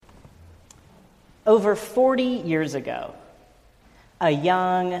Over 40 years ago, a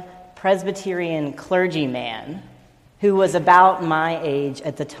young Presbyterian clergyman who was about my age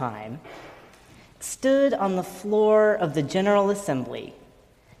at the time stood on the floor of the General Assembly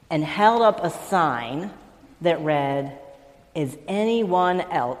and held up a sign that read, "Is anyone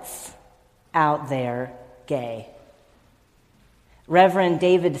else out there gay?" Reverend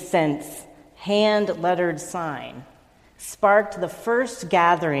David Sent's hand-lettered sign sparked the first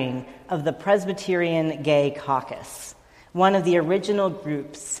gathering of the Presbyterian Gay Caucus, one of the original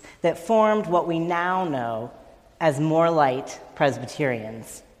groups that formed what we now know as More Light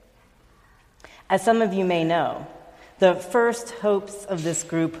Presbyterians. As some of you may know, the first hopes of this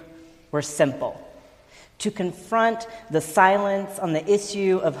group were simple: to confront the silence on the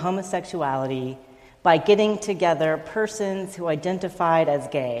issue of homosexuality by getting together persons who identified as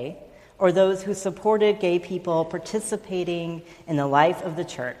gay or those who supported gay people participating in the life of the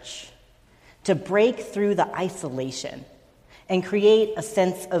church, to break through the isolation and create a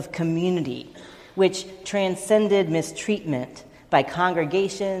sense of community which transcended mistreatment by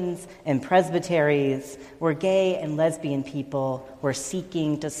congregations and presbyteries where gay and lesbian people were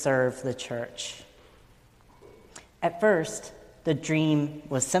seeking to serve the church. At first, the dream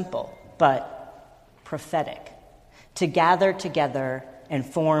was simple, but prophetic: to gather together and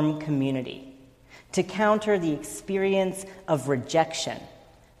form community, to counter the experience of rejection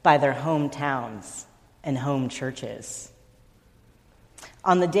by their hometowns and home churches.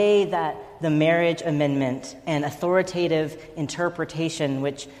 On the day that the marriage amendment and authoritative interpretation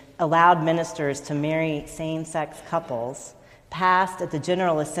which allowed ministers to marry same-sex couples passed at the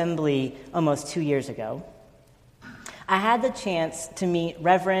General Assembly almost 2 years ago, I had the chance to meet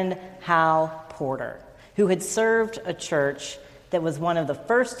Reverend Hal Porter, who had served a church that was one of the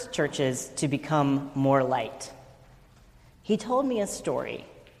first churches to become More Light. He told me a story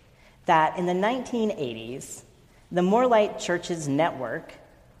that in the 1980s, the More Light Churches Network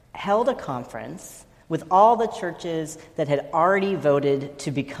held a conference with all the churches that had already voted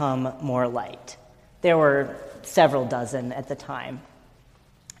to become More Light. There were several dozen at the time.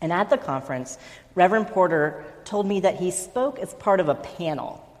 And at the conference, Reverend Porter told me that he spoke as part of a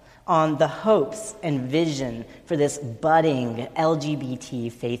panel on the hopes and vision for this budding LGBT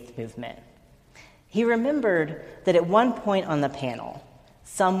faith movement. He remembered that at one point on the panel,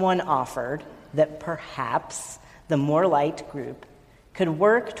 someone offered that perhaps the More Light group could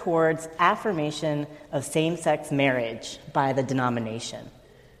work towards affirmation of same-sex marriage by the denomination.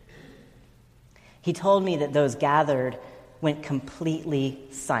 He told me that those gathered went completely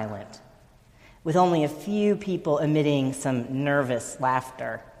silent, with only a few people emitting some nervous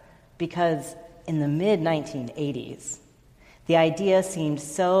laughter, because in the mid-1980s, the idea seemed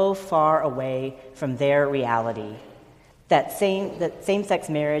so far away from their reality that same-sex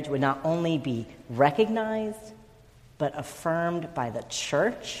marriage would not only be recognized, but affirmed by the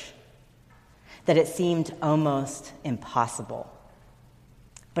church, that it seemed almost impossible.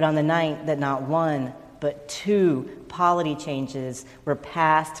 But on the night that not one, but 2 polity changes were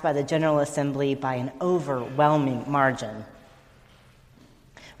passed by the General Assembly by an overwhelming margin,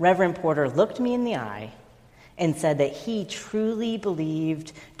 Reverend Porter looked me in the eye and said that he truly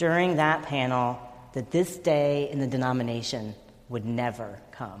believed during that panel that this day in the denomination would never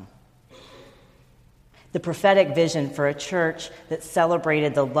come. The prophetic vision for a church that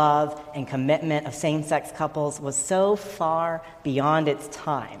celebrated the love and commitment of same-sex couples was so far beyond its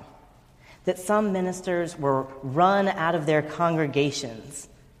time that some ministers were run out of their congregations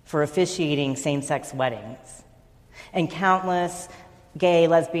for officiating same-sex weddings, and countless gay,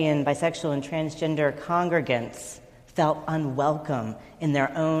 lesbian, bisexual, and transgender congregants felt unwelcome in their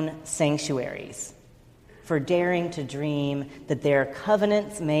own sanctuaries for daring to dream that their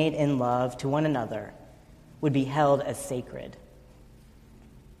covenants made in love to one another would be held as sacred.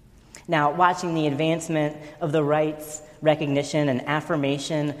 Now, watching the advancement of the rights, recognition, and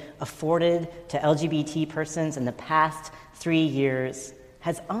affirmation afforded to LGBT persons in the past 3 years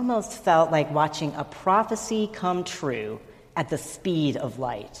has almost felt like watching a prophecy come true at the speed of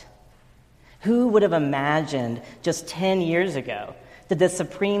light. Who would have imagined just 10 years ago that the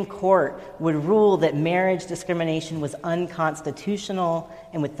Supreme Court would rule that marriage discrimination was unconstitutional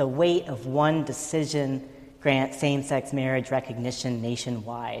and with the weight of one decision grant same-sex marriage recognition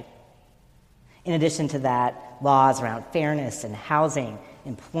nationwide? In addition to that, laws around fairness and housing,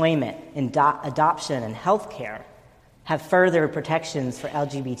 employment, adoption, and health care have further protections for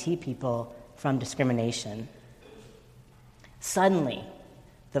LGBT people from discrimination. Suddenly,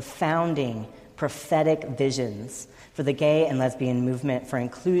 the founding prophetic visions for the gay and lesbian movement for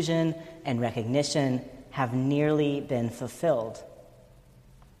inclusion and recognition have nearly been fulfilled.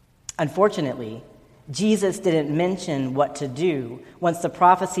 Unfortunately, Jesus didn't mention what to do once the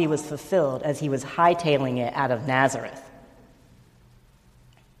prophecy was fulfilled as he was hightailing it out of Nazareth.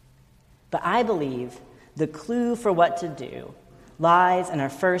 But I believe the clue for what to do lies in our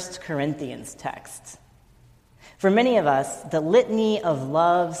 1 Corinthians text. For many of us, the litany of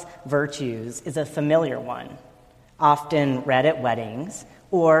love's virtues is a familiar one, often read at weddings,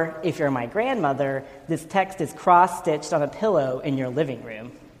 or if you're my grandmother, this text is cross-stitched on a pillow in your living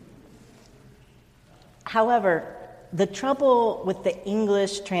room. However, the trouble with the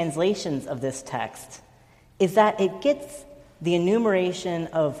English translations of this text is that it gets the enumeration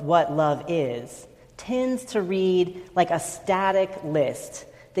of what love is, tends to read like a static list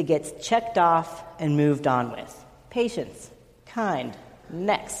that gets checked off and moved on with. Patience, kind,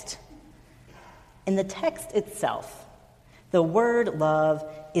 next. In the text itself, the word love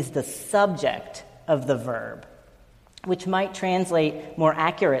is the subject of the verb, which might translate more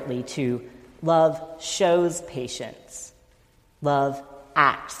accurately to love shows patience, love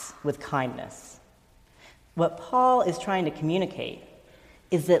acts with kindness. What Paul is trying to communicate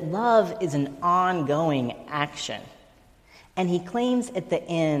is that love is an ongoing action, and he claims at the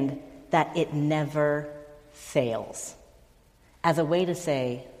end that it never fails, as a way to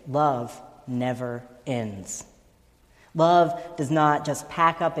say love never ends. Love does not just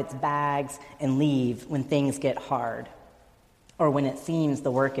pack up its bags and leave when things get hard or when it seems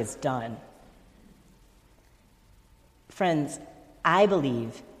the work is done. Friends, I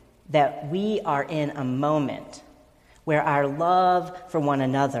believe that we are in a moment where our love for one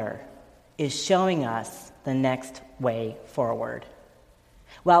another is showing us the next way forward.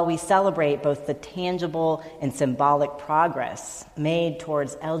 While we celebrate both the tangible and symbolic progress made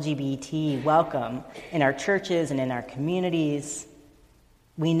towards LGBT welcome in our churches and in our communities,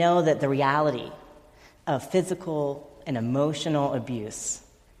 we know that the reality of physical and emotional abuse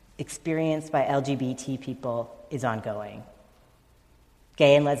experienced by LGBT people is ongoing.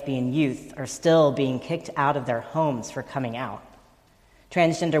 Gay and lesbian youth are still being kicked out of their homes for coming out.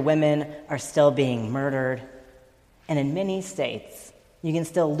 Transgender women are still being murdered. And in many states, you can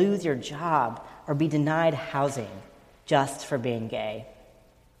still lose your job or be denied housing just for being gay.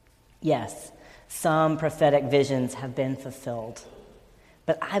 Yes, some prophetic visions have been fulfilled.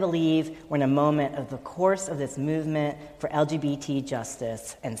 But I believe we're in a moment of the course of this movement for LGBT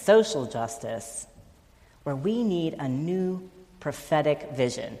justice and social justice where we need a new prophetic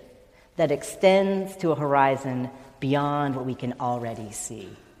vision that extends to a horizon beyond what we can already see.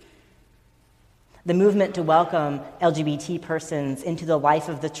 The movement to welcome LGBT persons into the life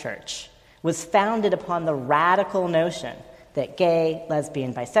of the church was founded upon the radical notion that gay,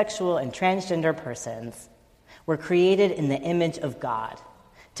 lesbian, bisexual, and transgender persons were created in the image of God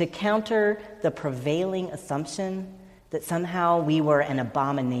to counter the prevailing assumption that somehow we were an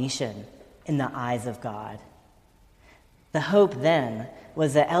abomination in the eyes of God. The hope then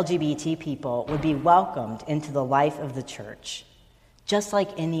was that LGBT people would be welcomed into the life of the church, just like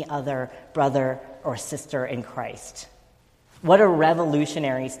any other brother or sister in Christ. What a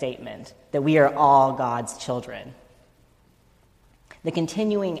revolutionary statement that we are all God's children. The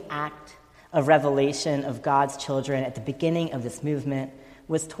continuing act of revelation of God's children at the beginning of this movement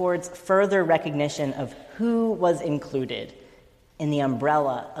was towards further recognition of who was included in the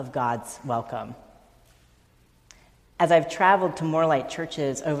umbrella of God's welcome. As I've traveled to More Light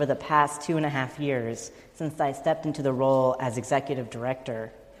churches over the past 2.5 years since I stepped into the role as executive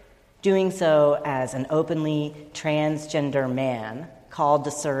director, doing so as an openly transgender man called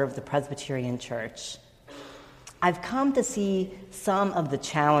to serve the Presbyterian Church, I've come to see some of the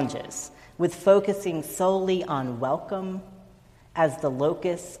challenges with focusing solely on welcome as the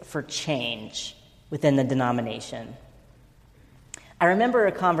locus for change within the denomination. I remember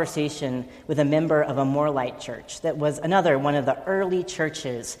a conversation with a member of a More Light church that was another one of the early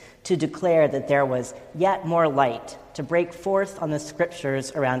churches to declare that there was yet more light to break forth on the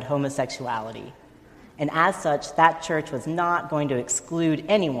scriptures around homosexuality. And as such, that church was not going to exclude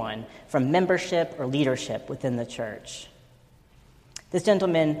anyone from membership or leadership within the church. This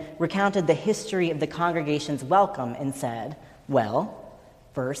gentleman recounted the history of the congregation's welcome and said, well,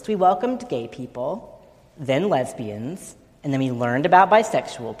 first we welcomed gay people, then lesbians, and then we learned about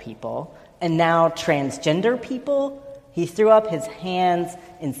bisexual people, and now transgender people. He threw up his hands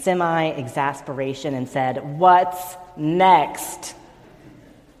in semi-exasperation and said, "What's next?"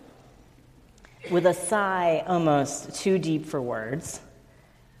 With a sigh almost too deep for words,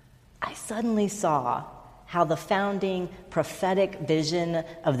 I suddenly saw how the founding prophetic vision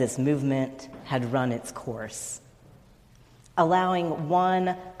of this movement had run its course, allowing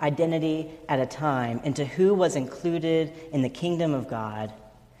one identity at a time into who was included in the kingdom of God,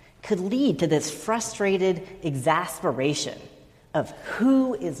 could lead to this frustrated exasperation of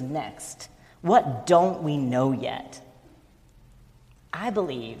who is next? What don't we know yet? I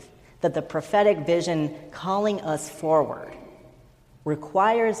believe that the prophetic vision calling us forward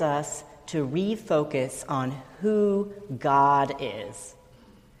requires us to refocus on who God is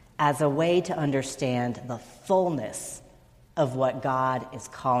as a way to understand the fullness of what God is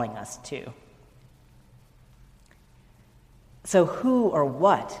calling us to. So who or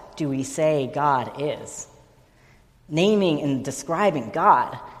what do we say God is? Naming and describing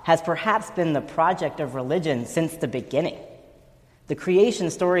God has perhaps been the project of religion since the beginning. The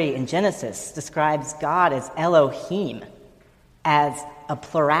creation story in Genesis describes God as Elohim, as a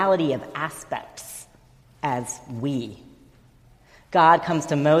plurality of aspects, as we. God comes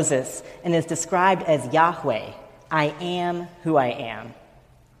to Moses and is described as Yahweh, I am who I am.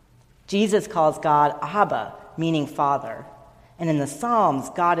 Jesus calls God Abba, meaning Father. And in the Psalms,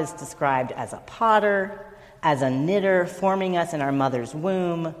 God is described as a potter, as a knitter forming us in our mother's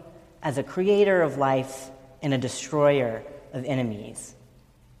womb, as a creator of life and a destroyer of enemies.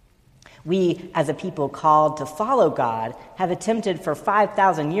 We, as a people called to follow God, have attempted for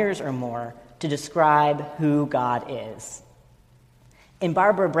 5,000 years or more to describe who God is. In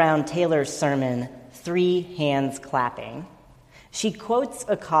Barbara Brown Taylor's sermon, 3 Hands Clapping, she quotes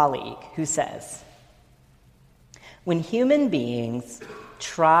a colleague who says, "When human beings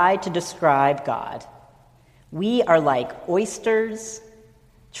try to describe God, we are like oysters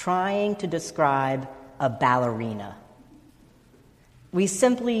trying to describe a ballerina. We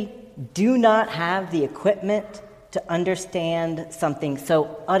simply do not have the equipment to understand something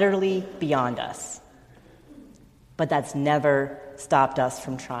so utterly beyond us. But that's never stopped us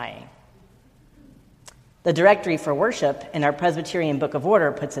from trying." The Directory for Worship in our Presbyterian Book of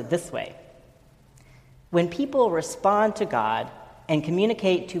Order puts it this way: when people respond to God and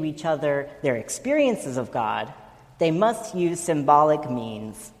communicate to each other their experiences of God, they must use symbolic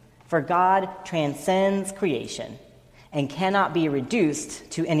means, for God transcends creation and cannot be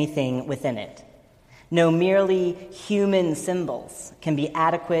reduced to anything within it. No merely human symbols can be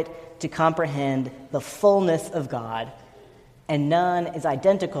adequate to comprehend the fullness of God, and none is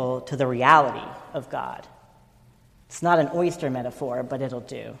identical to the reality of God. It's not an oyster metaphor, but it'll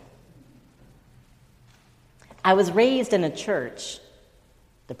do. I was raised in a church,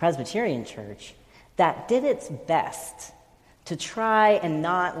 the Presbyterian Church, that did its best to try and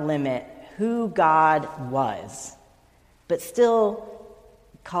not limit who God was, but still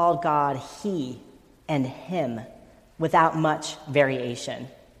called God He and Him without much variation.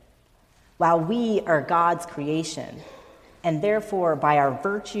 While we are God's creation, and therefore by our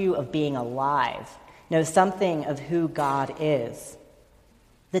virtue of being alive, know something of who God is,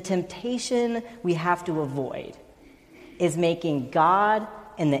 the temptation we have to avoid is making God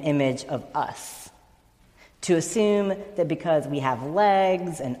in the image of us, to assume that because we have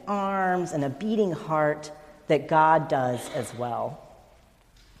legs and arms and a beating heart, that God does as well.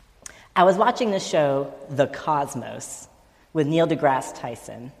 I was watching the show The Cosmos with Neil deGrasse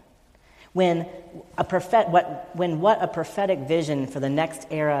Tyson when what a prophetic vision for the next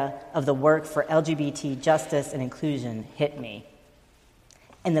era of the work for LGBT justice and inclusion hit me.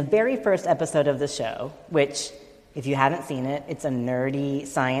 In the very first episode of the show, which, if you haven't seen it, it's a nerdy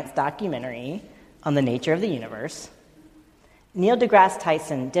science documentary on the nature of the universe, Neil deGrasse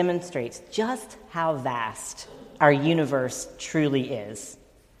Tyson demonstrates just how vast our universe truly is.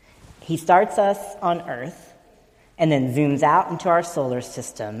 He starts us on Earth and then zooms out into our solar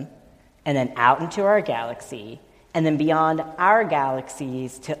system and then out into our galaxy and then beyond our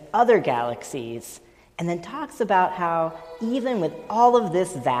galaxies to other galaxies, and then talks about how even with all of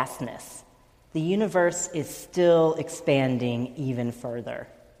this vastness, the universe is still expanding even further.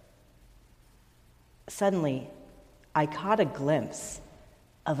 Suddenly, I caught a glimpse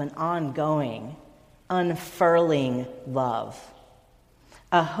of an ongoing, unfurling love,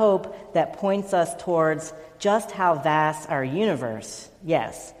 a hope that points us towards just how vast our universe,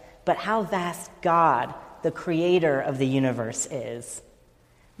 yes, but how vast God, the creator of the universe, is.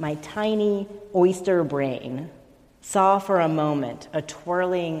 My tiny oyster brain saw for a moment a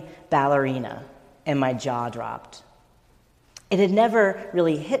twirling ballerina, and my jaw dropped. It had never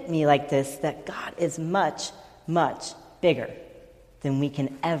really hit me like this, that God is much, much bigger than we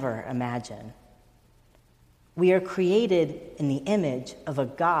can ever imagine. We are created in the image of a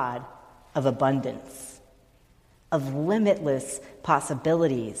God of abundance, of limitless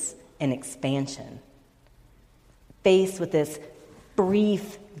possibilities and expansion. Faced with this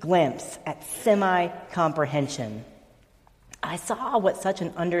brief glimpse at semi-comprehension, I saw what such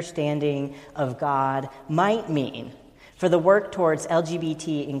an understanding of God might mean for the work towards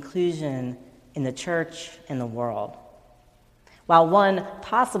LGBT inclusion in the church and the world. While one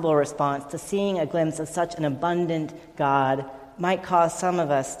possible response to seeing a glimpse of such an abundant God might cause some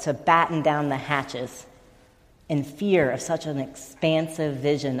of us to batten down the hatches in fear of such an expansive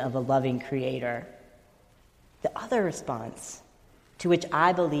vision of a loving Creator, the other response, to which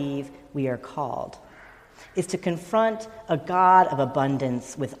I believe we are called, is to confront a God of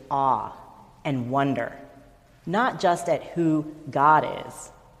abundance with awe and wonder, not just at who God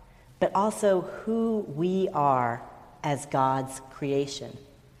is, but also who we are as God's creation.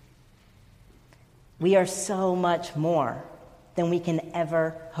 We are so much more than we can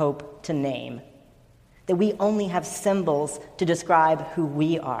ever hope to name, that we only have symbols to describe who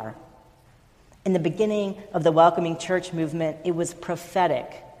we are. In the beginning of the Welcoming Church movement, it was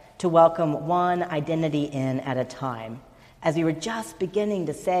prophetic to welcome one identity in at a time, as we were just beginning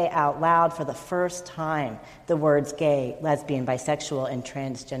to say out loud for the first time the words gay, lesbian, bisexual, and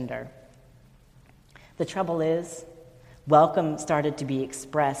transgender. The trouble is, welcome started to be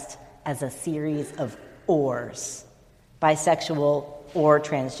expressed as a series of ors, bisexual or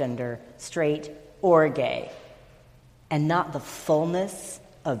transgender, straight or gay, and not the fullness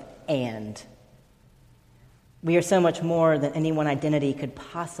of and. We are so much more than any one identity could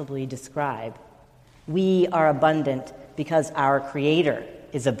possibly describe. We are abundant because our Creator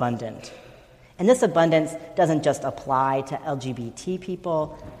is abundant. And this abundance doesn't just apply to LGBT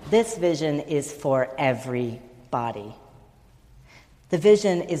people. This vision is for everybody. The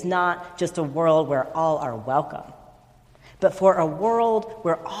vision is not just a world where all are welcome, but for a world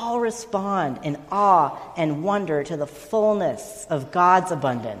where all respond in awe and wonder to the fullness of God's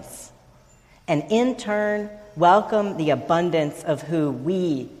abundance, and in turn, welcome the abundance of who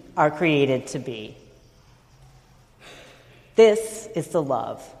we are created to be. This is the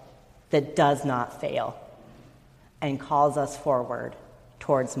love that does not fail and calls us forward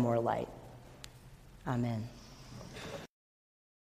towards more light. Amen.